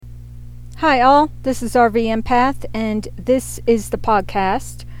Hi, all. This is RV Empath, and this is the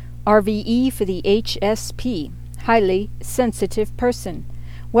podcast RVE for the HSP, Highly Sensitive Person.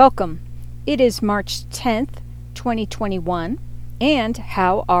 Welcome. It is March 10th, 2021, and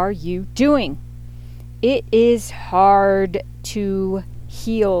how are you doing? It is hard to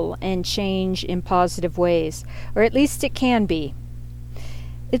heal and change in positive ways, or at least it can be.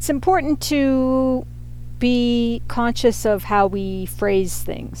 It's important to be conscious of how we phrase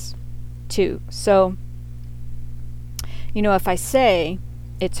things too. So, if I say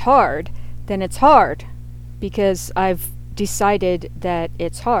it's hard, then it's hard because I've decided that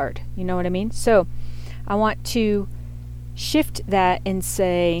it's hard. You know what I mean? So I want to shift that and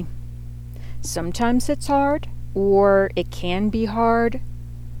say sometimes it's hard, or it can be hard.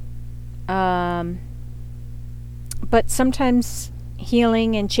 But sometimes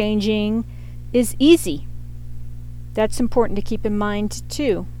healing and changing is easy. That's important to keep in mind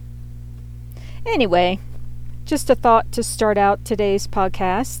too. Anyway, just a thought to start out today's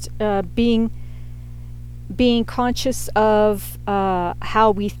podcast, being conscious of how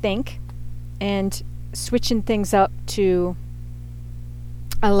we think and switching things up to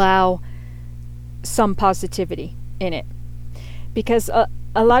allow some positivity in it. Because a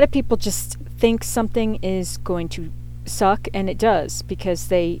lot of people just think something is going to suck, and it does, because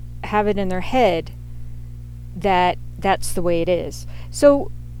they have it in their head that that's the way it is. So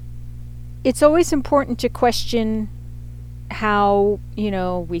it's always important to question how,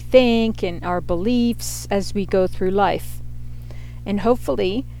 we think and our beliefs as we go through life. And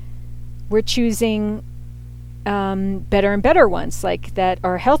hopefully we're choosing better and better ones, like that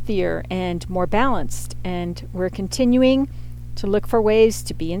are healthier and more balanced. And we're continuing to look for ways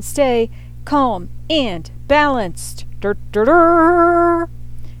to be and stay calm and balanced.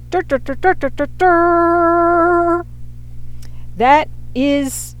 That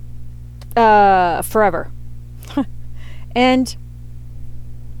is forever. And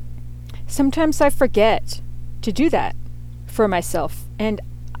sometimes I forget to do that for myself. And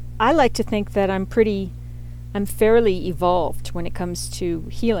I like to think that I'm fairly evolved when it comes to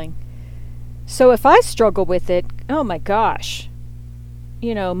healing. So if I struggle with it, oh my gosh,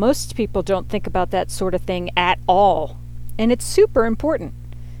 most people don't think about that sort of thing at all. And it's super important,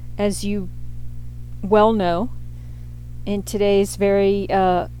 as you well know, in today's very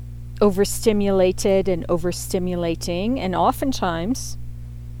overstimulated and overstimulating and oftentimes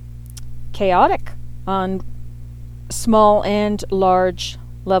chaotic on small and large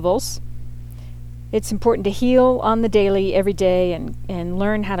levels. It's important to heal on the daily, every day, and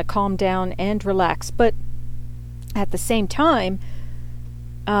learn how to calm down and relax. But at the same time,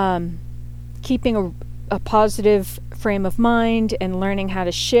 keeping a positive frame of mind and learning how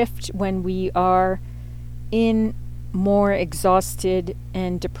to shift when we are in more exhausted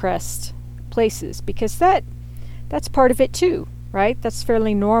and depressed places, because that's part of it too, right? That's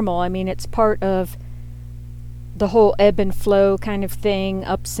fairly normal. I mean, it's part of the whole ebb and flow kind of thing,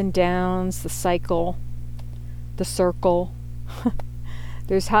 ups and downs, the cycle, the circle.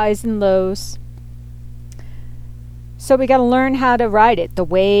 There's highs and lows. So we got to learn how to ride it, the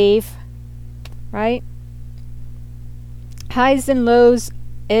wave, right? Highs and lows,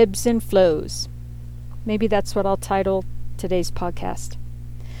 ebbs and flows. Maybe that's what I'll title today's podcast.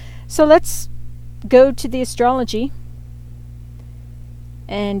 So let's go to the astrology,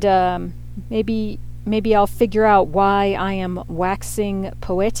 and maybe I'll figure out why I am waxing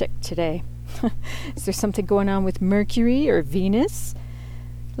poetic today. Is there something going on with Mercury or Venus?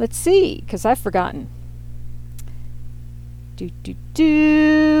 Let's see, because I've forgotten.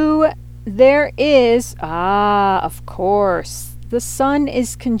 There is, of course, the Sun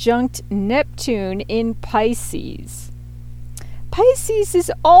is conjunct Neptune in Pisces. Pisces is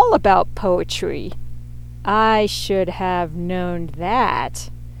all about poetry. I should have known that.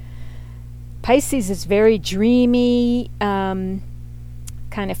 Pisces is very dreamy, kind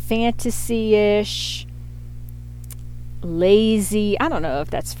of fantasy-ish, lazy. I don't know if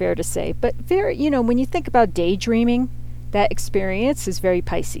that's fair to say, but very, when you think about daydreaming, that experience is very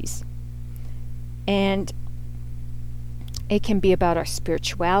Pisces. And it can be about our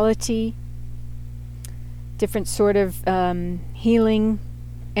spirituality, different sort of healing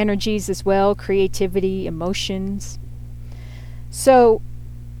energies as well, creativity, emotions. So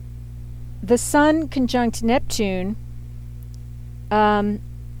the Sun conjunct Neptune,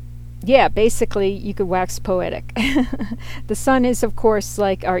 basically you could wax poetic. The Sun is, of course,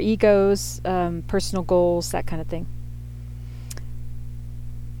 like our egos, personal goals, that kind of thing.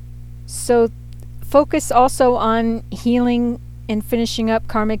 So focus also on healing and finishing up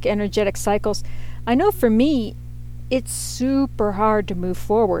karmic energetic cycles. I know for me, it's super hard to move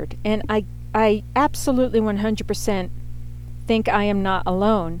forward. And I absolutely 100% think I am not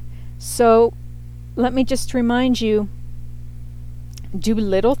alone. So let me just remind you, do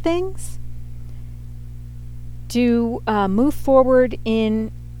little things. Do move forward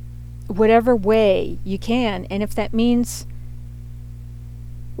in whatever way you can. And if that means,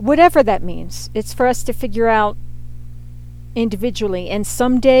 whatever that means, it's for us to figure out individually. And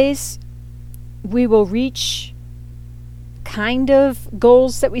some days we will reach kind of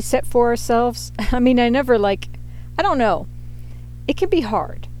goals that we set for ourselves. I mean, I don't know. It can be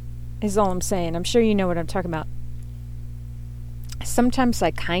hard, is all I'm saying. I'm sure you know what I'm talking about. Sometimes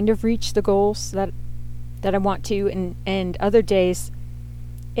I kind of reach the goals that I want to, and other days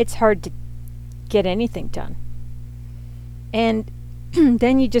it's hard to get anything done. And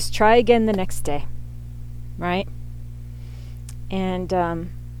then you just try again the next day, right? And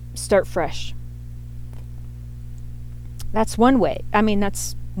start fresh. That's one way. I mean,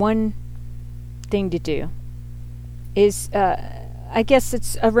 that's one thing to do. Is I guess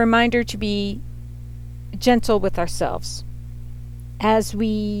it's a reminder to be gentle with ourselves as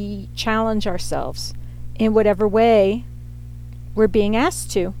we challenge ourselves in whatever way we're being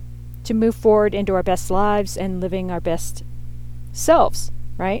asked to move forward into our best lives and living our best selves,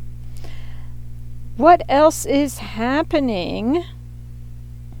 right? What else is happening?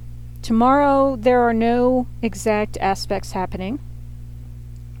 Tomorrow there are no exact aspects happening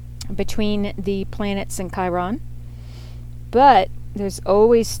between the planets and Chiron, but there's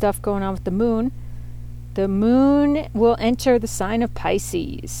always stuff going on with the moon. The moon will enter the sign of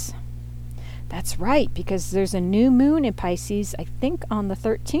Pisces. That's right, because there's a new moon in Pisces, I think on the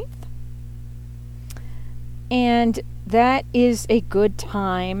 13th. And that is a good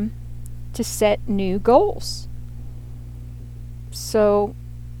time to set new goals. So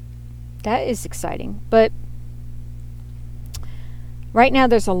that is exciting. But right now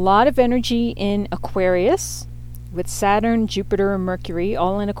there's a lot of energy in Aquarius with Saturn, Jupiter, and Mercury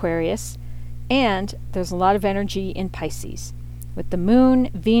all in Aquarius. And there's a lot of energy in Pisces with the moon,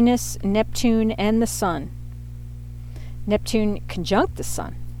 Venus, Neptune, and the sun. Neptune conjunct the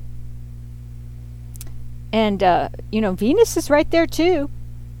sun. And, Venus is right there too.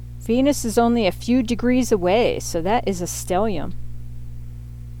 Venus is only a few degrees away, so that is a stellium.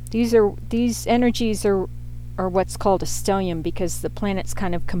 These energies are what's called a stellium because the planets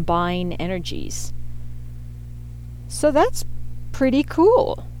kind of combine energies. So that's pretty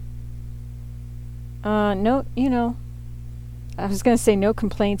cool. I was going to say no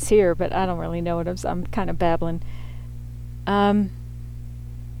complaints here, but I don't really know what I'm kind of babbling.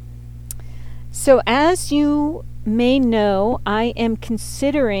 So as you may know, I am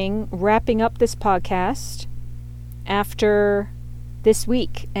considering wrapping up this podcast after this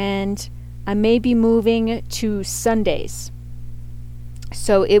week, and I may be moving to Sundays.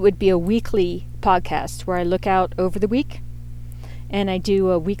 So it would be a weekly podcast where I look out over the week and I do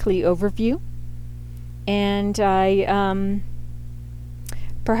a weekly overview, and I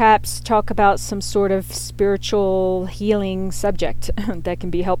perhaps talk about some sort of spiritual healing subject that can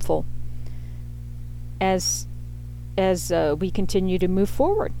be helpful as we continue to move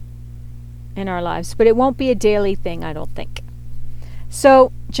forward in our lives. But it won't be a daily thing, I don't think.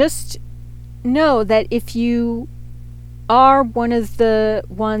 So just know that if you are one of the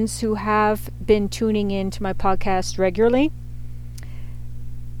ones who have been tuning in to my podcast regularly,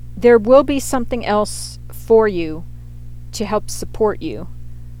 there will be something else for you to help support you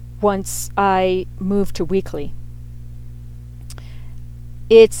once I move to weekly.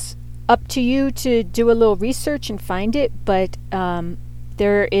 It's up to you to do a little research and find it, but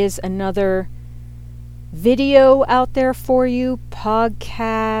there is another video out there for you,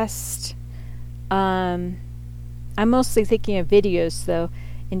 podcast. I'm mostly thinking of videos though,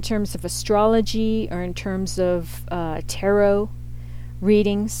 in terms of astrology or in terms of tarot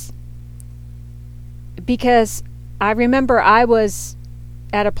readings, because I remember I was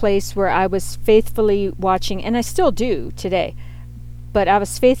at a place where I was faithfully watching, and I still do today, but I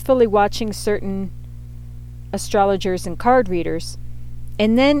was faithfully watching certain astrologers and card readers,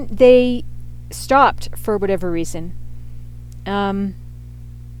 and then they stopped for whatever reason.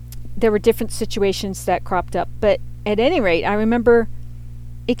 There were different situations that cropped up, but at any rate, I remember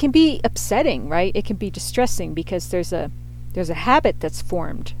it can be upsetting, right? It can be distressing because there's a habit that's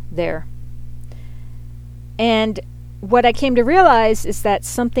formed there. And what I came to realize is that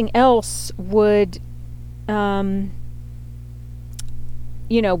something else would fill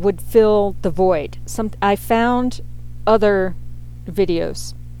the void. I found other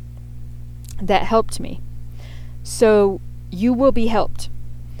videos that helped me. So you will be helped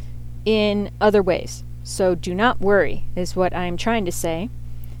in other ways. So do not worry, is what I'm trying to say,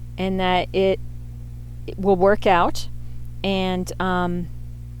 and that it will work out. And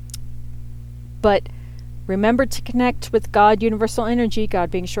but remember to connect with God, universal energy,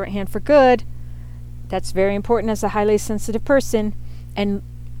 God being shorthand for good. That's very important as a highly sensitive person. And,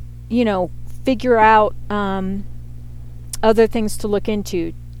 figure out other things to look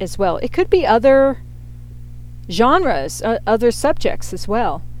into as well. It could be other genres, other subjects as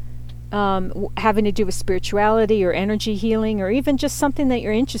well, having to do with spirituality or energy healing, or even just something that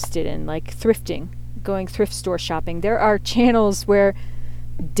you're interested in, like thrifting, going thrift store shopping. There are channels where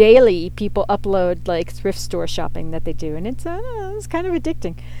daily people upload like thrift store shopping that they do, and it's kind of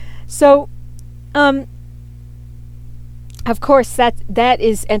addicting. So of course that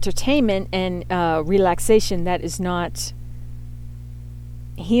is entertainment and relaxation. That is not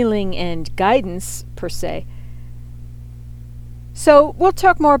healing and guidance per se. So we'll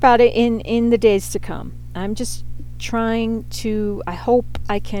talk more about it in the days to come. I'm just trying to, I hope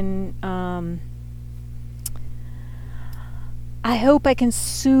I can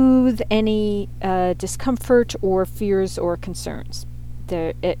soothe any discomfort or fears or concerns.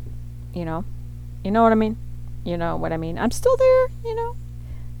 You know what I mean? You know what I mean? I'm still there,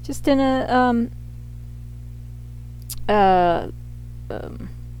 just in a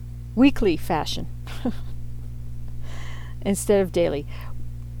weekly fashion instead of daily.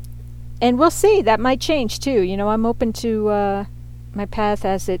 And we'll see, that might change too. I'm open to my path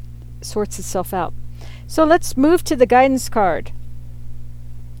as it sorts itself out. So let's move to the guidance cards.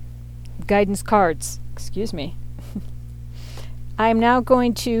 Excuse me. I am now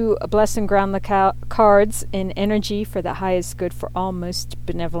going to bless and ground the cards in energy for the highest good for all, most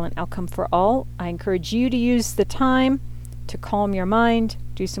benevolent outcome for all. I encourage you to use the time to calm your mind,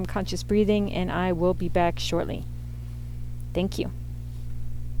 do some conscious breathing, and I will be back shortly. Thank you.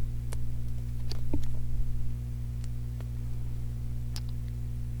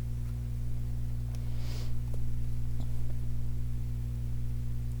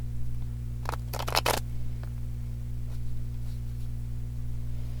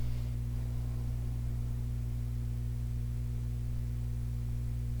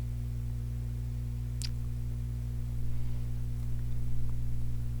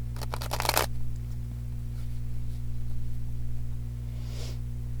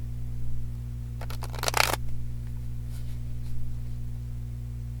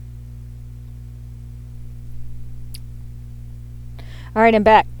 All right, I'm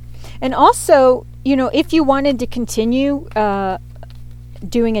back. And also, if you wanted to continue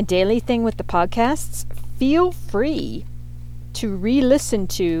doing a daily thing with the podcasts, feel free to re-listen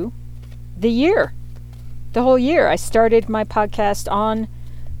to the whole year. I started my podcast on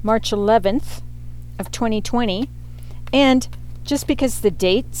March 11th of 2020, and just because the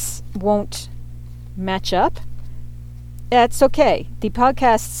dates won't match up, that's okay. The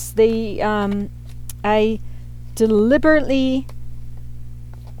podcasts, I deliberately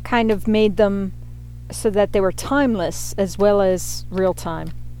kind of made them so that they were timeless as well as real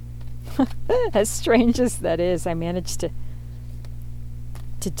time. As strange as that is, I managed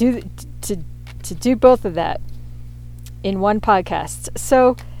to do both of that in one podcast.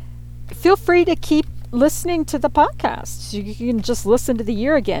 So feel free to keep listening to the podcasts. You can just listen to the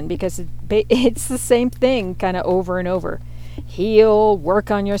year again, because it's the same thing kind of over and over. Heal,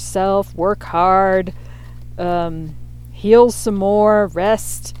 work on yourself, work hard, heal some more,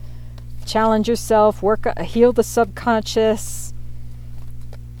 rest, challenge yourself, heal the subconscious.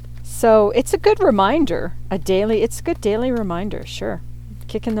 So it's a good reminder, it's a good daily reminder, sure.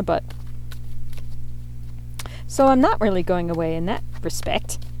 Kick in the butt. So I'm not really going away in that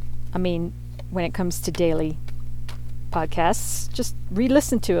respect. I mean, when it comes to daily podcasts, just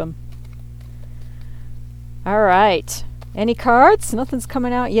re-listen to them. All right. Any cards? Nothing's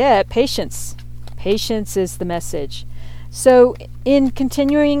coming out yet. Patience. Patience is the message. So in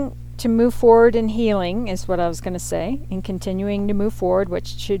continuing to move forward in healing is what I was going to say. In continuing to move forward, what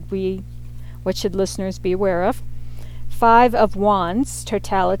should listeners be aware of? 5 of Wands,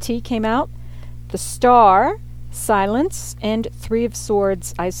 totality, came out. The Star, silence, and 3 of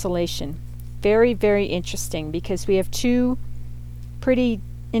Swords, isolation. Very, very interesting, because we have 2 pretty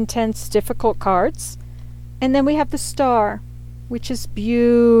intense, difficult cards. And then we have the Star, which is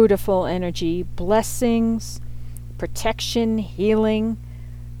beautiful energy, blessings, protection, healing.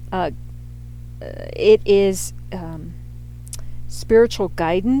 It is spiritual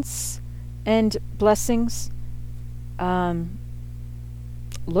guidance and blessings.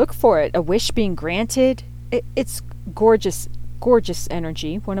 Look for it. A wish being granted. It's gorgeous, gorgeous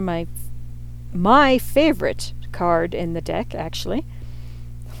energy. One of my favorite card in the deck, actually.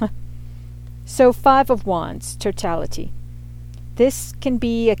 So, Five of Wands, totality. This can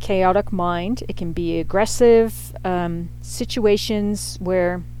be a chaotic mind. It can be aggressive situations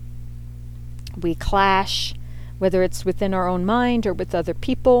where we clash, whether it's within our own mind or with other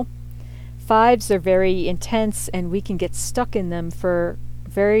people. Fives are very intense, and we can get stuck in them for a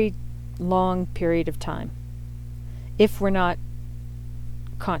very long period of time if we're not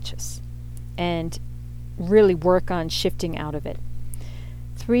conscious and really work on shifting out of it.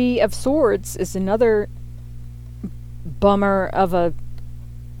 Three of Swords is another bummer of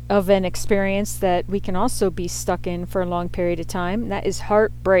an experience that we can also be stuck in for a long period of time. That is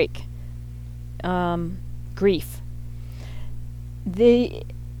heartbreak, grief. The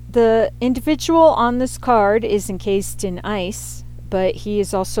individual on this card is encased in ice, but he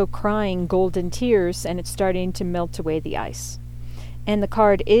is also crying golden tears, and it's starting to melt away the ice. And the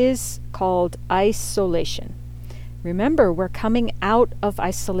card is called Isolation. Remember, we're coming out of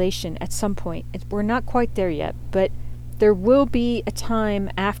isolation at some point. We're not quite there yet, but there will be a time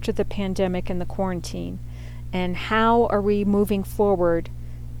after the pandemic and the quarantine. And how are we moving forward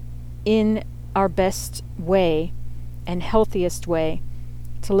in our best way and healthiest way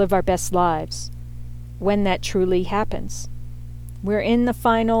to live our best lives when that truly happens? We're in the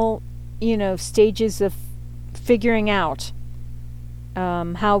final, stages of figuring out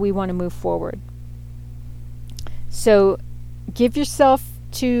how we want to move forward. So give yourself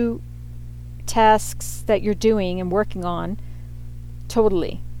to tasks that you're doing and working on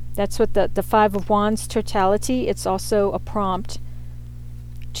totally. That's what the Five of Wands, totality. It's also a prompt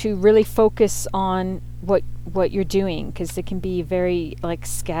to really focus on what you're doing, because it can be very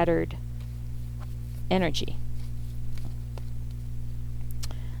scattered energy.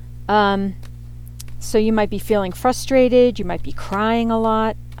 So you might be feeling frustrated. You might be crying a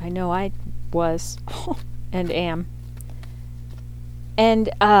lot. I know I was and am. And,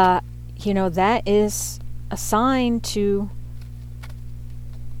 that is a sign to,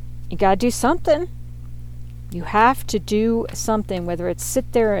 you gotta do something. You have to do something, whether it's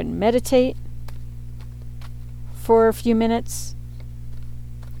sit there and meditate for a few minutes,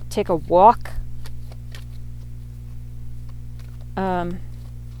 take a walk,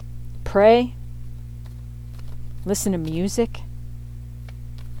 pray, listen to music,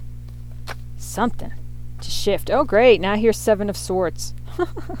 something to shift. Oh, great. Now here's Seven of Swords.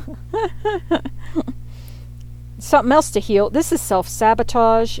 Something else to heal. This is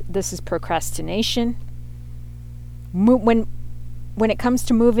self-sabotage. This is procrastination. When it comes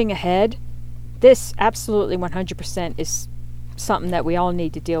to moving ahead, this absolutely 100% is something that we all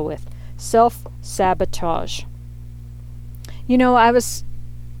need to deal with. Self-sabotage. I was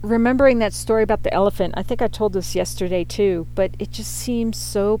remembering that story about the elephant. I think I told this yesterday too, but it just seems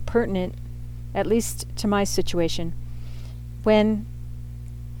so pertinent, at least to my situation. When,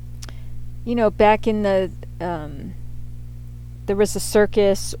 back in the, there was a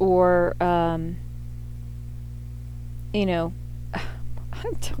circus or, I'm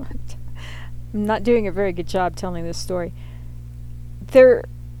not doing a very good job telling this story. There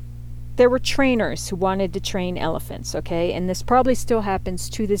were trainers who wanted to train elephants, okay? And this probably still happens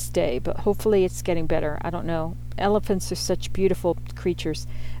to this day, but hopefully it's getting better. I don't know. Elephants are such beautiful creatures.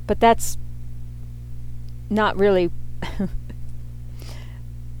 But that's not really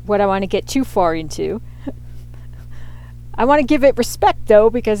what I want to get too far into. I want to give it respect,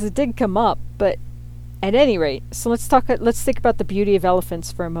 though, because it did come up. But at any rate, so let's think about the beauty of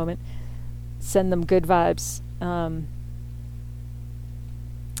elephants for a moment. Send them good vibes.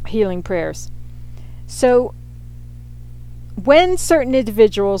 Healing prayers. So when certain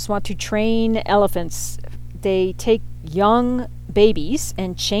individuals want to train elephants, they take young babies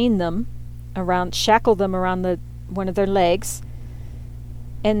and shackle them around one of their legs,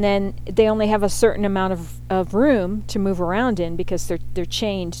 and then they only have a certain amount of room to move around in because they're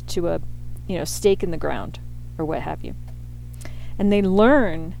chained to a stake in the ground or what have you. And they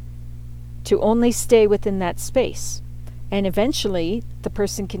learn to only stay within that space. And eventually, the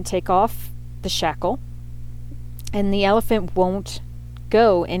person can take off the shackle, and the elephant won't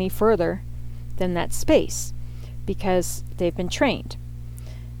go any further than that space because they've been trained.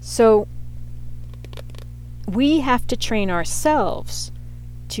 So we have to train ourselves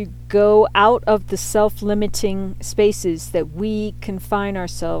to go out of the self-limiting spaces that we confine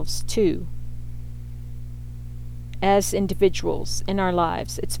ourselves to as individuals in our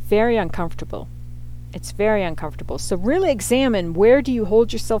lives. It's very uncomfortable. It's very uncomfortable. So really examine, where do you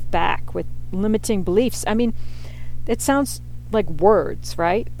hold yourself back with limiting beliefs? I mean, it sounds like words,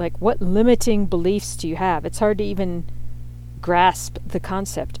 right? Like, what limiting beliefs do you have? It's hard to even grasp the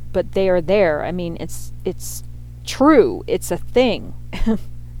concept, but they are there. I mean, it's true. It's a thing.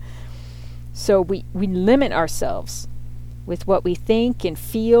 So we limit ourselves with what we think and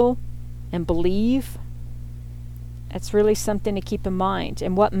feel and believe. That's really something to keep in mind.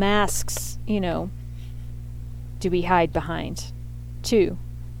 And what masks, do we hide behind? 2,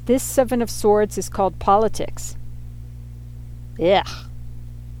 this Seven of Swords is called politics. Yeah.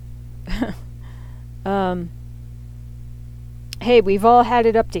 Hey, we've all had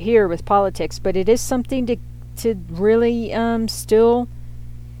it up to here with politics, but it is something to really still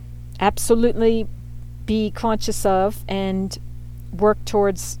absolutely be conscious of and work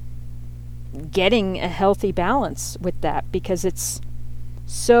towards getting a healthy balance with that, because it's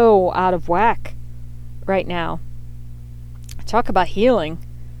so out of whack right now. Talk about healing.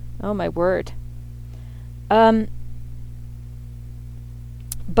 Oh my word. But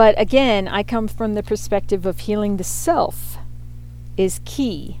again, I come from the perspective of healing the self is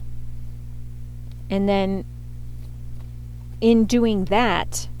key. And then in doing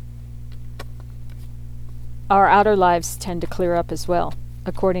that, our outer lives tend to clear up as well,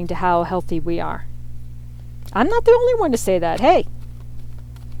 according to how healthy we are. I'm not the only one to say that. Hey,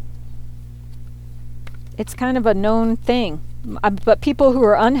 it's kind of a known thing. But people who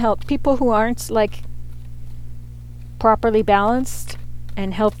are unhealthy, people who aren't like properly balanced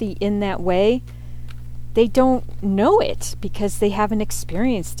and healthy in that way, they don't know it because they haven't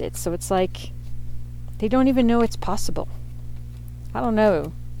experienced it. So it's like they don't even know it's possible. I don't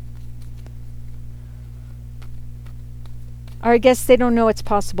know. Or I guess they don't know it's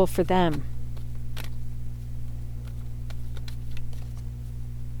possible for them.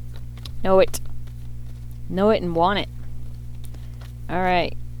 Know it and want it. All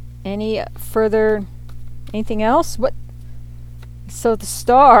right. Anything else? What? So the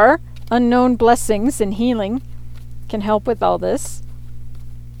star, unknown blessings and healing, can help with all this.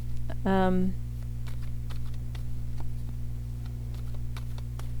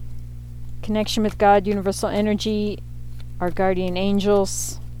 Connection with God, universal energy, our guardian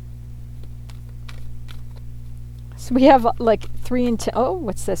angels. So we have like 3 and 10. Oh,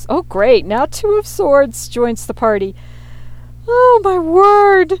 what's this? Oh, great. Now 2 of Swords joins the party. Oh, my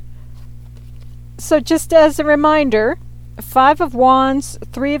word. So just as a reminder, 5 of Wands,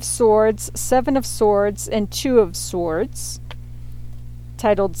 3 of Swords, 7 of Swords, and 2 of Swords,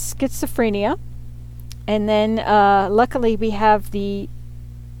 titled Schizophrenia. And then luckily we have the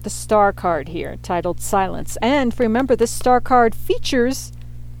Star card here, titled Silence. And remember, this Star card features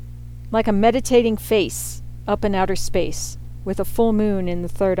like a meditating face up in outer space with a full moon in the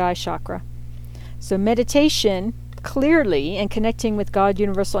third eye chakra. So meditation, clearly, and connecting with God,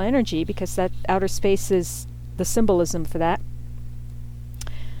 universal energy, because that outer space is the symbolism for that.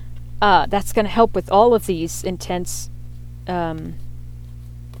 That's going to help with all of these intense,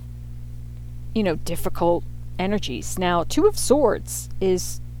 difficult energies. Now, 2 of Swords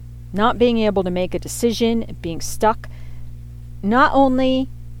is not being able to make a decision, being stuck. Not only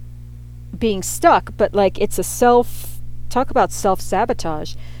being stuck, but like it's a talk about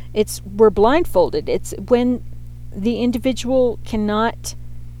self-sabotage. We're blindfolded. It's when the individual cannot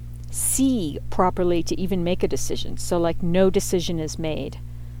see properly to even make a decision. So like no decision is made.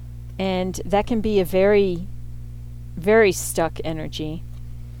 And that can be a very, very stuck energy.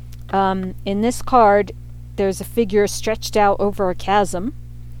 In this card, there's a figure stretched out over a chasm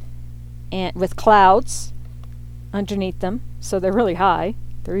and with clouds underneath them. So they're really high.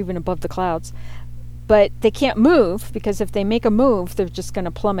 They're even above the clouds. But they can't move, because if they make a move, they're just going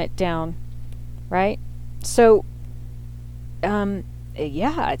to plummet down. Right? So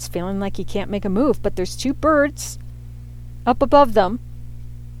it's feeling like you can't make a move, but there's 2 birds up above them,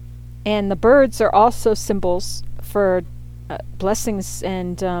 and the birds are also symbols for blessings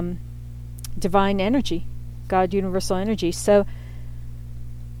and divine energy, God, universal energy. So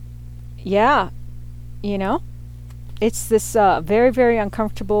it's this very, very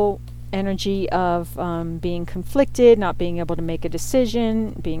uncomfortable energy of being conflicted, not being able to make a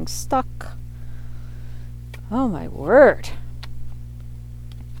decision, being stuck. Oh my word.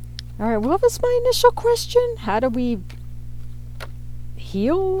 All right, what was my initial question? How do we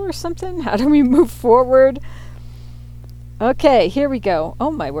heal or something? How do we move forward? Okay, here we go. Oh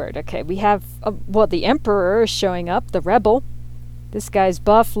my word. Okay, we have, the Emperor is showing up, the rebel. This guy's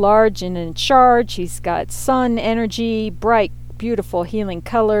buff, large, and in charge. He's got sun energy, bright, beautiful healing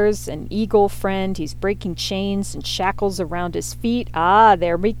colors, an eagle friend. He's breaking chains and shackles around his feet. Ah,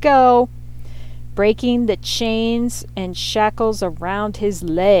 there we go. Breaking the chains and shackles around his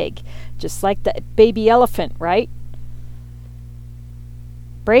leg. Just like the baby elephant, right?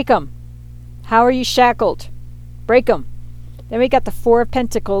 Break 'em. How are you shackled? Break 'em. Then we got the 4 of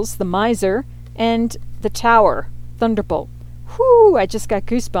Pentacles, the Miser, and the Tower, Thunderbolt. Whoo, I just got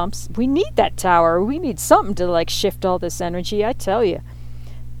goosebumps. We need that tower. We need something to like shift all this energy, I tell you.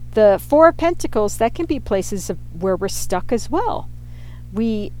 The Four of Pentacles, that can be places where we're stuck as well.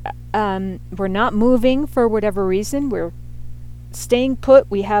 We're not moving for whatever reason. We're staying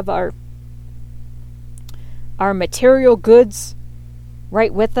put. We have our material goods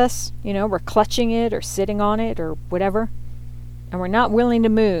right with us. You know, we're clutching it or sitting on it or whatever. And we're not willing to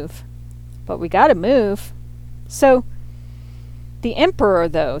move. But we got to move. So the Emperor,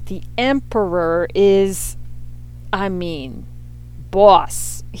 though, the Emperor is,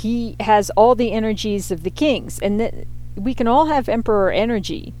 boss. He has all the energies of the kings. And we can all have Emperor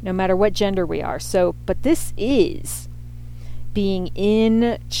energy, no matter what gender we are. So, but this is being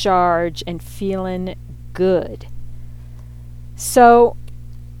in charge and feeling good. So,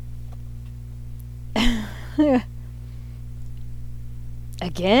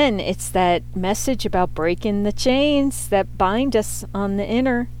 again, it's that message about breaking the chains that bind us on the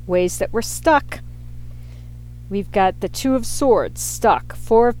inner ways that we're stuck. We've got the Two of Swords, stuck.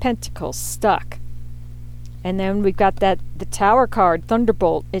 Four of Pentacles, stuck. And then we've got the Tower card,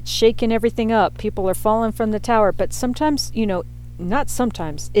 Thunderbolt. It's shaking everything up. People are falling from the tower. But sometimes, not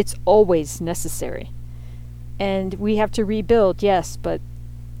sometimes, it's always necessary. And we have to rebuild, yes, but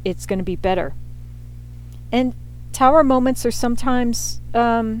it's going to be better. And tower moments are sometimes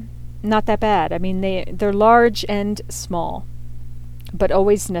not that bad. I mean, they're large and small, but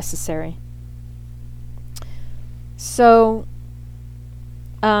always necessary. So,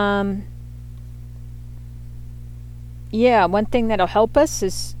 yeah, one thing that'll help us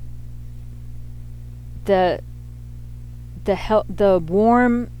is the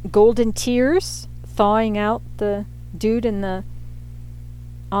warm golden tears thawing out the dude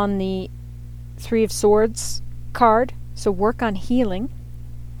on the Three of Swords card. So work on healing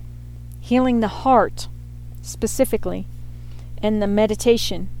the heart specifically, and the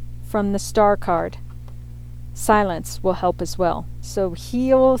meditation from the Star card. Silence will help as well. So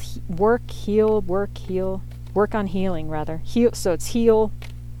work on healing rather. Heal. So it's heal.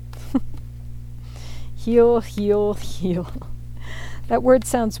 Heal. That word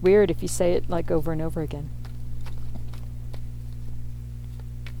sounds weird if you say it like over and over again.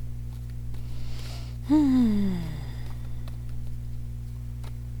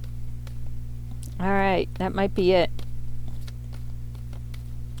 All right, that might be it.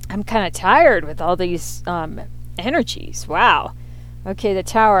 I'm kind of tired with all these energies. Wow. Okay, the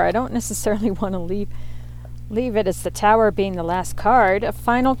Tower. I don't necessarily want to leave it as the Tower being the last card. A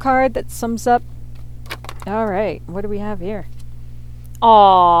final card that sums up. All right, what do we have here?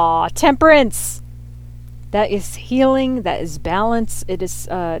 Aw, Temperance. That is healing. That is balance. It is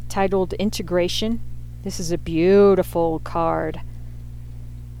titled Integration. This is a beautiful card.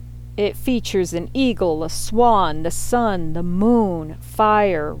 It features an eagle, a swan, the sun, the moon,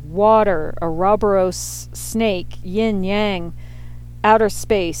 fire, water, a Ouroboros snake, yin yang, outer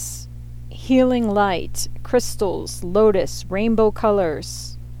space, healing light, crystals, lotus, rainbow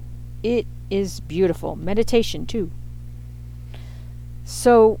colors. It is beautiful. Meditation too.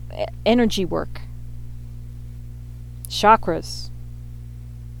 So, energy work. Chakras.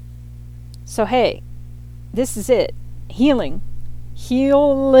 So hey, this is it. Healing.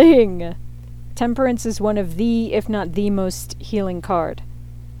 Temperance is one of the, if not the most healing card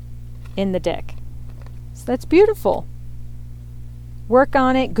in the deck. So that's beautiful. Work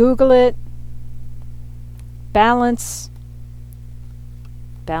on it. Google it. Balance.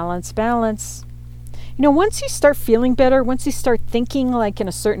 Balance. Once you start feeling better, once you start thinking like in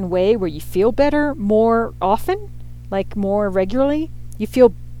a certain way where you feel better more often, like more regularly, you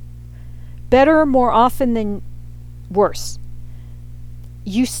feel better more often than worse.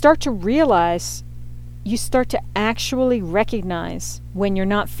 You start to realize, you start to actually recognize when you're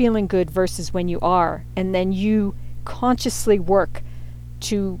not feeling good versus when you are. And then you consciously work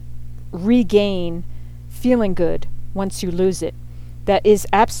to regain feeling good once you lose it. That is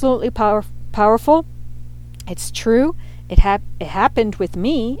absolutely powerful. It's true. It happened with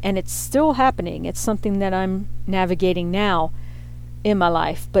me, and it's still happening. It's something that I'm navigating now in my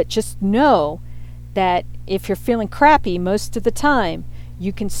life. But just know that if you're feeling crappy most of the time,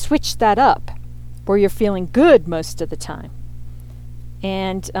 you can switch that up where you're feeling good most of the time.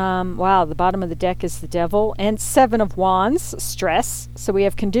 And, wow, the bottom of the deck is the Devil. And Seven of Wands, stress. So we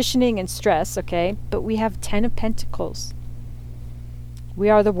have conditioning and stress, okay? But we have 10 of Pentacles. We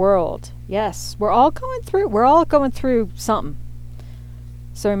are the world. Yes, we're all going through something.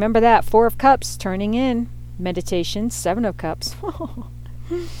 So remember that. 4 of Cups, turning in. Meditation, 7 of Cups.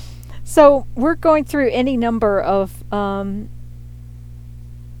 So we're going through any number of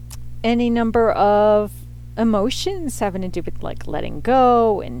emotions having to do with like letting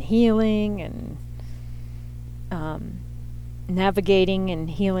go and healing and navigating and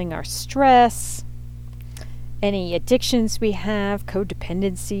healing our stress, any addictions we have,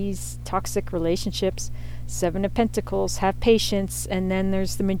 codependencies, toxic relationships. Seven of Pentacles, have patience, and then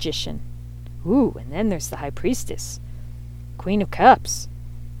there's the Magician. Ooh, and then there's the High Priestess. Queen of Cups.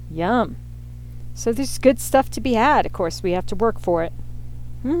 Yum. So there's good stuff to be had. Of course, we have to work for it.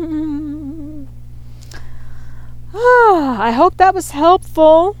 I hope that was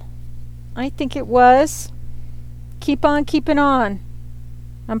helpful. I think it was. Keep on keeping on.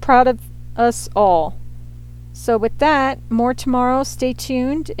 I'm proud of us all. So with that, more tomorrow. Stay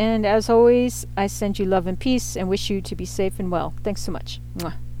tuned. And as always, I send you love and peace and wish you to be safe and well. Thanks so much.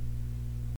 Mwah.